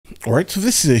All right, so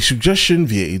this is a suggestion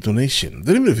via a donation.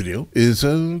 The name of the video is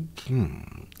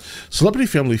Celebrity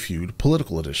Family Feud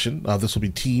Political Edition. This will be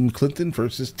Team Clinton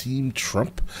versus Team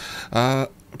Trump,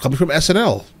 coming from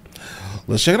SNL.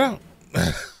 Let's check it out.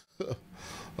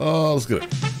 Let's get it.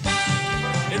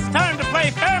 It's time to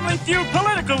play Family Feud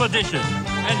Political Edition.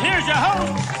 And here's your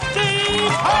host,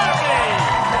 Steve Harvey.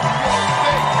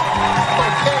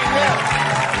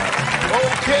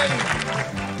 Okay.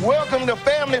 Welcome to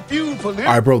Family Feud Political.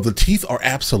 All right, bro, the teeth are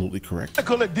absolutely correct.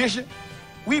 Edition.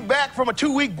 We back from a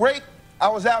 2-week break. I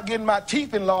was out getting my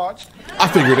teeth enlarged. I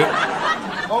figured it.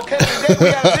 Okay, today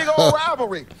we got a big old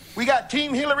rivalry. We got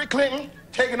Team Hillary Clinton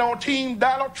taking on Team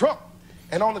Donald Trump.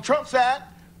 And on the Trump side,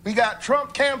 we got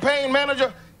Trump campaign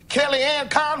manager Kellyanne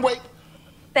Conway.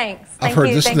 Thanks. I've heard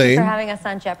this Thank name. you for having us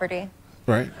on Jeopardy.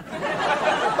 Right.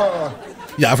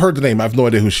 Yeah, I've heard the name. I have no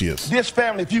idea who she is. This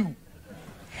Family Feud.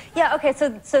 Yeah, okay, so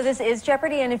this is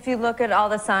Jeopardy, and if you look at all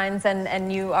the signs,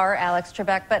 and you are Alex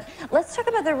Trebek, but let's talk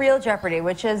about the real Jeopardy,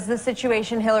 which is the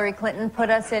situation Hillary Clinton put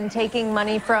us in, taking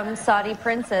money from Saudi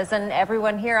princes, and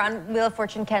everyone here on Wheel of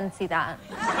Fortune can see that.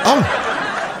 Oh.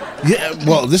 Yeah,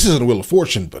 well, this isn't a Wheel of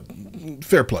Fortune, but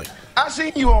fair play. I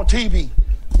seen you on TV.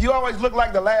 You always look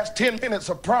like the last 10 minutes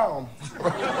of prom. Okay.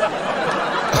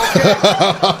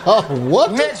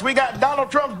 What? Next, we got Donald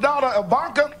Trump's daughter,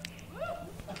 Ivanka.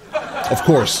 Of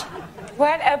course.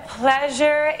 What a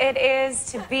pleasure it is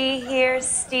to be here,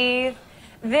 Steve.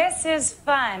 This is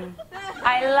fun.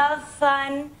 I love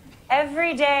fun.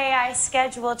 Every day I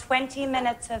schedule 20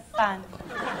 minutes of fun.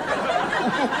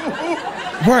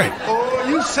 Right. Oh,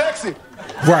 you sexy.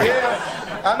 Right.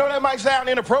 Yeah, I know that might sound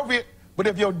inappropriate, but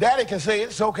if your daddy can say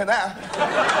it, so can I.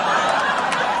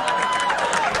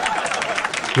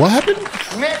 What happened?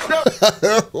 Next up,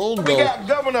 Oh, we no. got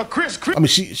Governor Chris I mean,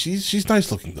 she's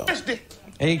nice looking, though. Christie.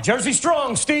 Hey, Jersey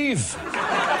Strong, Steve.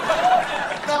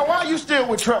 Now, why are you still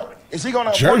with Trump? Is he going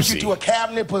to appoint Jersey. you to a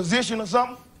cabinet position or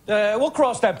something? We'll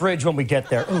cross that bridge when we get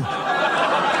there. Ooh.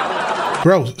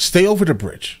 Bro, stay over the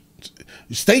bridge.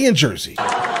 Stay in Jersey.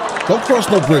 Don't cross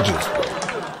no bridges.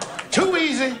 Too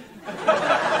easy.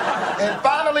 And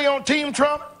finally on Team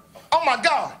Trump, oh my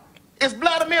God, it's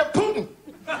Vladimir Putin.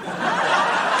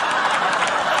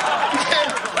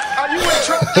 Are you and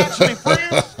Trump actually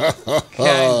friends?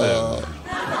 Kind of.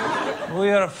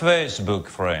 We are Facebook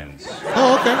friends.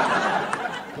 Oh, okay.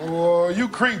 Oh, you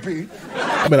creepy.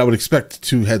 I mean, I would expect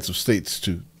two heads of states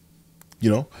to,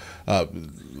 at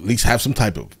least have some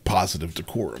type of positive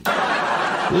decorum.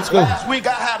 Let's go. Last week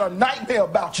I had a nightmare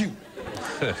about you.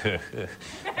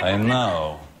 I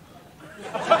know.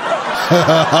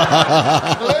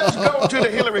 Let's go to the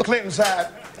Hillary Clinton side.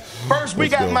 First, we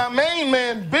got my main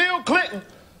man, Bill Clinton.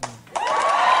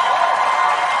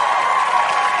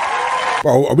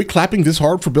 Are we clapping this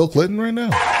hard for Bill Clinton right now?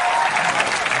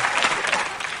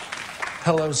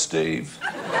 Hello, Steve.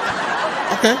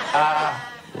 Okay. I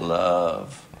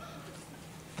love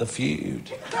the feud.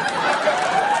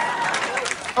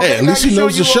 Hey, at least he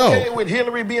knows the show. Okay with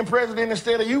Hillary being president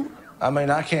instead of you? I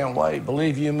mean, I can't wait.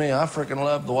 Believe you me, I freaking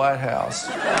love the White House.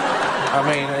 I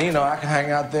mean, I can hang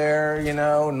out there,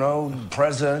 no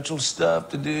presidential stuff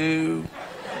to do.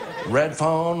 Red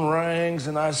phone rings,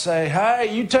 and I say,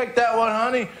 hey, you take that one,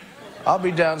 honey. I'll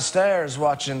be downstairs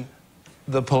watching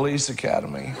the Police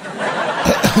Academy.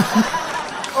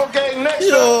 Okay, next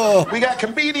up, we got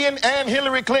comedian and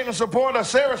Hillary Clinton supporter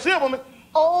Sarah Silverman.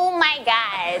 Oh my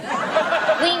God.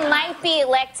 We might be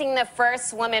electing the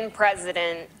first woman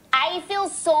president. I feel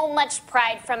so much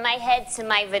pride from my head to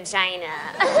my vagina.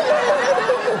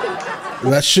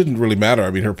 Well, that shouldn't really matter. I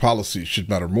mean, her policies should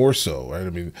matter more so, right? I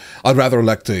mean, I'd rather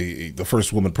elect the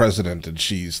first woman president and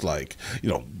she's like,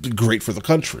 great for the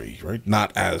country, right?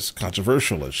 Not as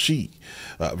controversial as she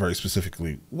very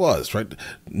specifically was, right?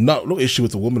 No issue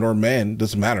with the woman or man,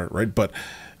 doesn't matter, right? But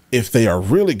if they are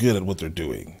really good at what they're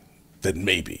doing, then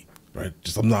maybe, right?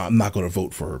 I'm not going to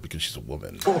vote for her because she's a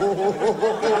woman.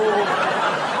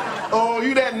 Oh,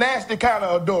 you that nasty kind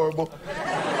of adorable.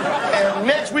 And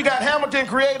next we got Hamilton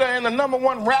creator and the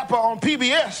 #1 rapper on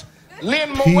PBS,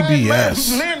 Lin-Manuel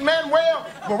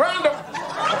Miranda.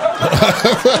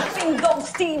 Bingo,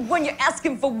 Steve, when you're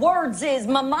asking for words is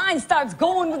my mind starts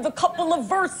going with a couple of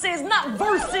verses, not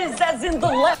verses as in the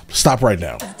left Stop right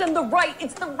now. and the right.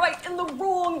 It's the right and the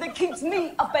wrong that keeps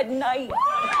me up at night.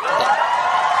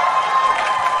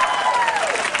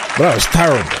 But that was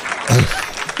terrible.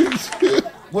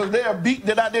 Was there a beat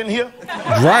that I didn't hear?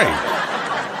 Right.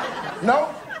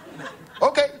 No?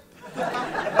 Okay.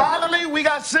 Finally, we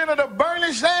got Senator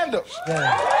Bernie Sanders.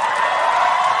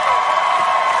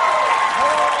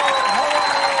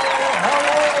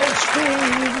 Hello,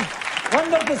 Steve. When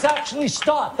did this actually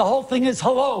start? The whole thing is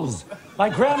hellos. My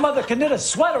grandmother can knit a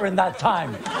sweater in that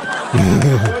time.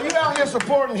 Well, you out here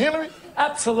supporting Hillary?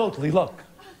 Absolutely. Look,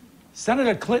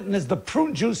 Senator Clinton is the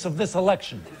prune juice of this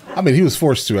election. I mean, he was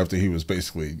forced to after he was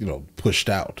basically, pushed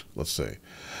out, let's say.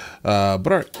 But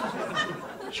all right.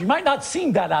 She might not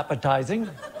seem that appetizing,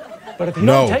 but if you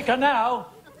No. don't take her now,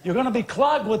 you're going to be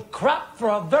clogged with crap for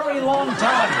a very long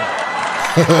time.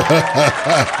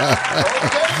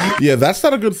 Yeah, that's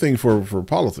not a good thing for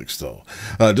politics, though.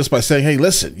 Just by saying, hey,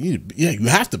 listen, you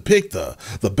have to pick the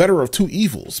better of two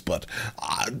evils. But,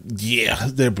 yeah,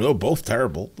 they're both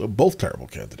terrible. They're both terrible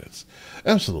candidates.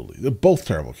 Absolutely. They're both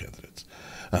terrible candidates.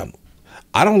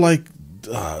 I don't like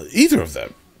either of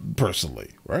them,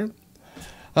 personally, right?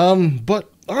 But,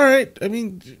 all right, I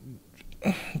mean,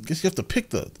 I guess you have to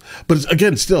pick the... But,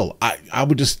 again, still, I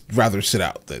would just rather sit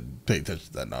out than pay attention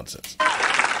to that nonsense.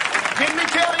 Give me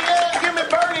Kelly Ann, give me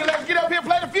Bernie, let's get up here and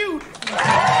play the feud.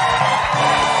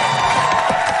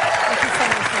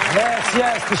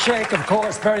 Yes, the shake, of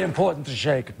course. Very important to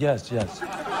shake. Yes.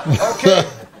 Okay,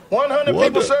 100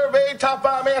 people surveyed, top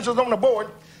 5 answers on the board.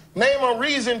 Name a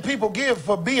reason people give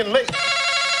for being late.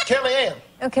 Kelly Ann.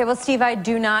 Okay, well, Steve, I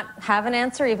do not have an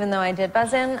answer, even though I did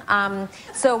buzz in.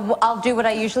 So I'll do what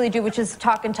I usually do, which is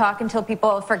talk and talk until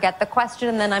people forget the question,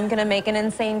 and then I'm going to make an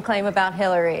insane claim about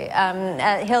Hillary.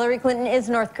 Hillary Clinton is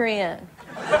North Korean.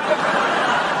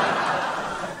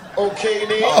 Okay,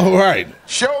 then. All right.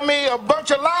 Show me a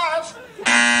bunch of lies.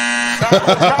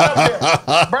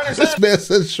 Bernie This man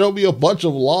says, show me a bunch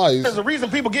of lies. There's a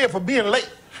reason people give for being late.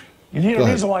 You need a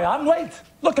reason why I'm late?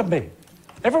 Look at me.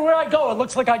 Everywhere I go, it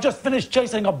looks like I just finished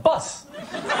chasing a bus.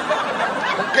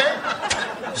 Okay?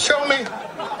 Show me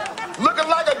looking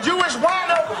like a Jewish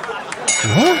wino.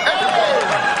 What?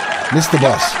 Hey! Missed the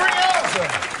bus. Three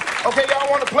answers. Okay, y'all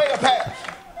want to play a pass?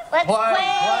 Let's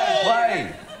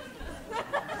play.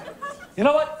 You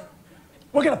know what?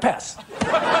 We're going to pass.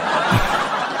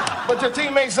 But your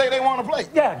teammates say they want to play.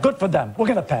 Yeah, good for them. We're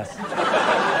going to pass.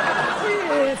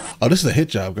 Oh, this is a hit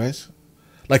job, guys.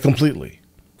 Like, completely.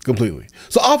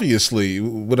 So obviously,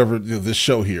 whatever this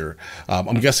show here,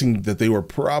 I'm guessing that they were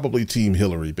probably Team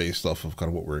Hillary based off of kind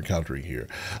of what we're encountering here.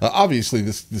 Obviously,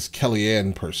 this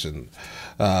Kellyanne person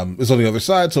is on the other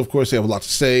side, so of course they have a lot to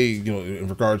say, in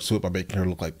regards to it by making her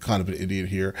look like kind of an idiot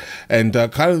here, and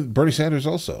kind of Bernie Sanders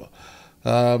also.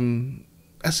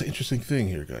 That's an interesting thing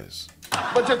here, guys.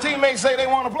 But your teammates say they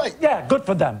want to play. Yeah, good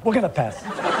for them. We're going to pass.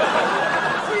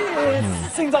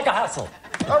 It seems like a hassle.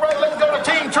 All right, let's go to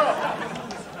Team Trump.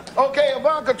 Okay,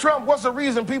 Ivanka Trump, what's the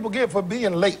reason people give for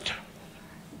being late?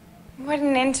 What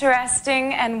an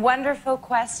interesting and wonderful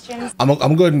question. I'm going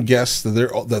to go ahead and guess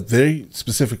that they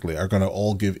specifically are going to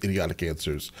all give idiotic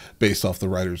answers based off the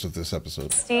writers of this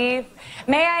episode. Steve,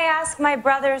 may I ask my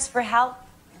brothers for help?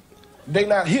 They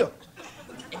not here.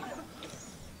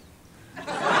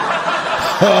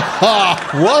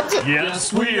 What?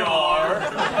 Yes, we are.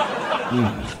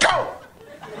 Go!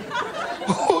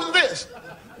 Who's this?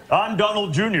 I'm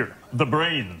Donald Jr., the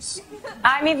brains.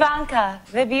 I'm Ivanka,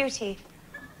 the beauty.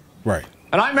 Right.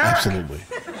 And I'm Eric. Absolutely.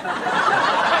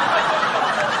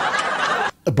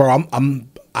 Bro,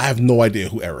 I have no idea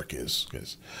who Eric is.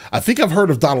 I think I've heard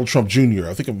of Donald Trump Jr.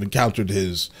 I think I've encountered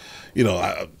his,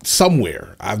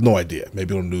 somewhere. I have no idea.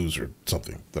 Maybe on news or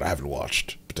something that I haven't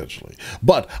watched, potentially.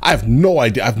 But I have no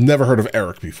idea. I've never heard of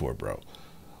Eric before, bro.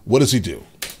 What does he do?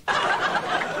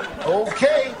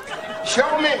 Okay,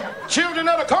 show me Children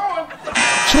of the Corn.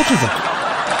 Children of the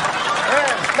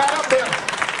Yeah, not up there.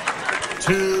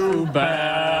 Too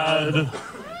bad.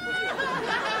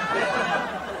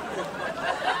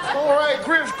 All right,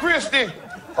 Chris Christie,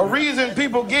 a reason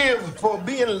people give for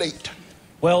being late.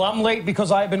 Well, I'm late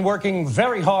because I've been working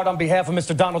very hard on behalf of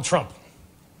Mr. Donald Trump.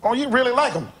 Oh, you really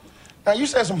like him. Now, you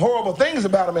said some horrible things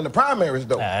about him in the primaries,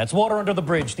 though. It's water under the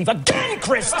bridge, Steve. Again,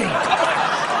 Christie!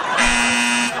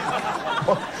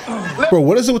 Bro,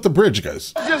 what is it with the bridge,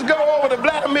 guys? Let's just go over to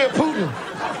Vladimir Putin.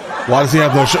 Why does he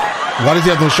have no shirt? Why does he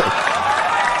have no shirt?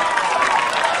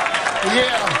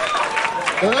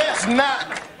 Yeah, let's not.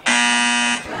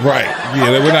 Right.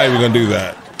 Yeah, we're not even going to do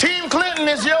that. Team Clinton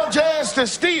is your chance to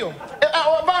steal.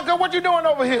 Ivanka, what you doing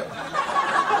over here?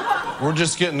 We're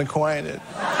just getting acquainted.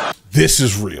 This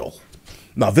is real.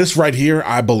 Now, this right here,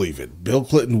 I believe it. Bill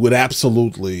Clinton would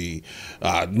absolutely,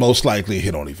 most likely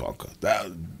hit on Ivanka.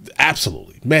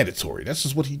 Absolutely. Mandatory. That's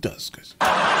just what he does, guys.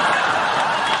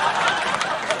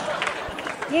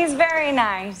 He's very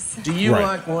nice. Do you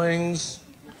like wings?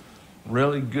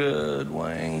 Really good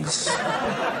wings?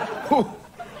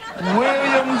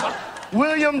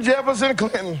 William Jefferson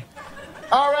Clinton.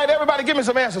 All right, everybody give me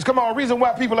some answers. Come on, reason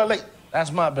why people are late.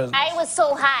 That's my business. I was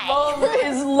so high. Love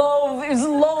is love is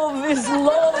love is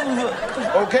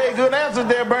love. Okay, good answer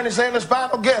there, Bernie Sanders.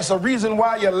 Final guess, a reason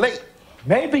why you're late.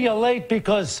 Maybe you're late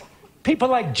because people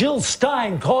like Jill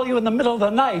Stein call you in the middle of the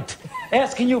night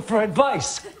asking you for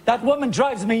advice. That woman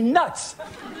drives me nuts.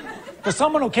 For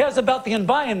someone who cares about the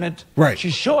environment, right,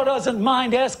 she sure doesn't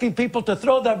mind asking people to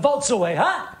throw their votes away,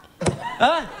 huh?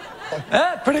 Huh?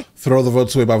 Pretty. Throw the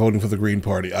votes away by voting for the Green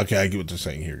Party. Okay, I get what they're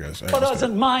saying here, guys. Who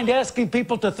doesn't mind asking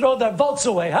people to throw their votes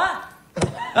away, huh?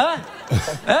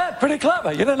 Huh? Pretty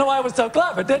clever. You didn't know I was so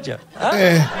clever, did you? Huh?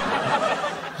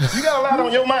 You got a lot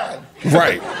on your mind.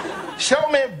 Right. Show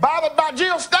me Bothered by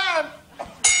Jill Stein.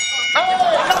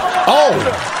 Oh.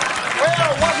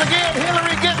 Well, once again,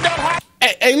 Hillary getting that high.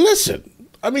 Hey, listen.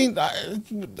 I mean,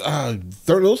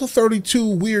 those are 32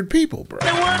 weird people, bro.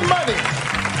 They weren't money.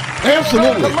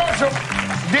 Absolutely. Commercial.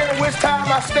 During which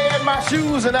time I stay in my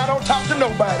shoes and I don't talk to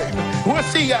nobody. We'll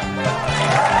see ya.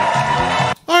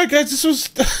 All right, guys, this was,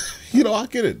 you know, I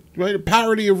get it, right? A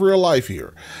parody of real life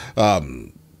here.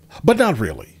 But not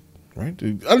really, right?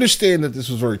 Understand that this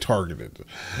was very targeted.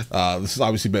 This is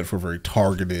obviously meant for a very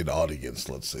targeted audience,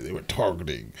 let's say. They were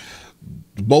targeting,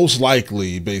 most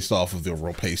likely, based off of the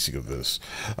overall pacing of this,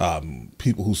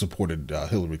 people who supported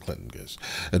Hillary Clinton, guys.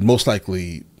 And most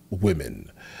likely women,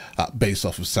 based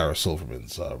off of Sarah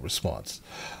Silverman's response.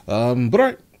 But all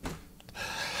right.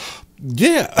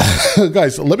 Yeah,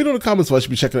 guys, let me know in the comments if I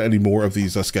should be checking out any more of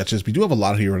these sketches. We do have a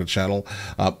lot here on the channel,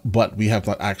 but we have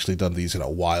not actually done these in a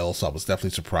while, so I was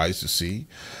definitely surprised to see,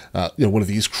 you know, one of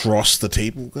these cross the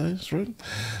table, guys, right?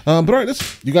 But all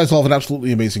right, you guys all have an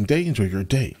absolutely amazing day. Enjoy your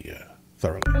day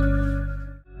thoroughly.